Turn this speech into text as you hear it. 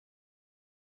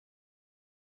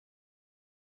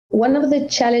One of the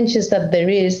challenges that there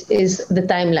is the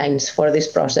timelines for this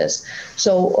process.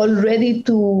 So already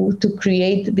to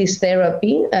create this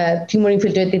therapy,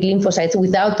 tumor-infiltrated lymphocytes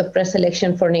without the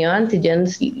preselection for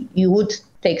neoantigens, you would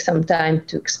take some time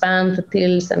to expand the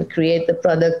TILs and create the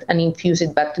product and infuse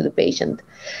it back to the patient.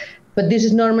 But this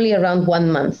is normally around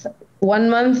 1 month. 1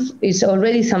 month is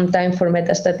already some time for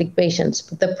metastatic patients.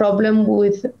 But the problem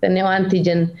with the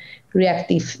neoantigen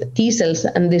reactive T cells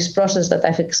and this process that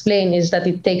I've explained is that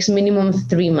it takes minimum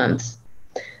 3 months.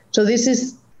 So this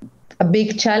is a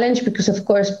big challenge because, of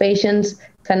course, patients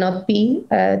cannot be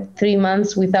 3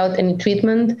 months without any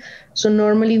treatment. So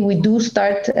normally we do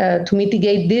start to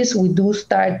mitigate this. We do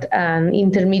start an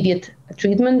intermediate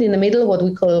treatment in the middle, what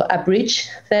we call a bridge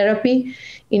therapy,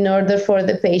 in order for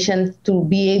the patient to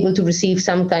be able to receive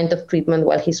some kind of treatment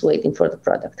while he's waiting for the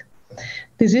product.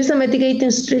 This is a mitigating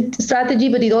strategy,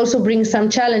 but it also brings some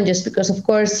challenges because, of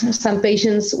course, some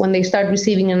patients, when they start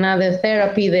receiving another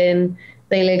therapy, then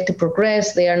they like to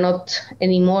progress. They are not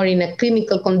anymore in a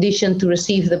clinical condition to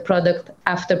receive the product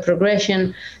after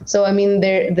progression. So, I mean,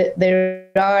 there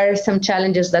are some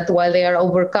challenges that while they are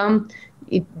overcome,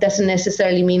 it doesn't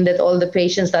necessarily mean that all the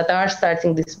patients that are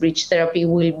starting this bridge therapy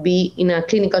will be in a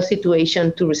clinical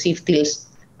situation to receive TILs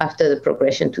after the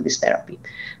progression to this therapy.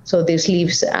 So this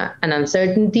leaves an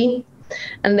uncertainty.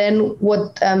 And then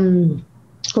what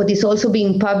is also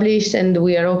being published and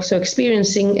we are also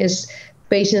experiencing is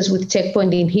patients with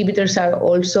checkpoint inhibitors are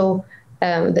also,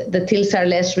 the TILs are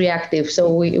less reactive.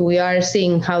 So we are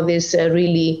seeing how this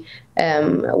really,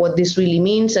 what this really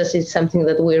means, as it's something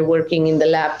that we're working in the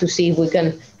lab to see if we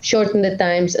can shorten the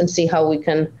times and see how we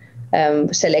can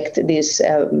select these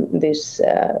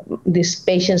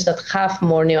patients that have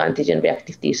more neoantigen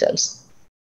reactive T cells.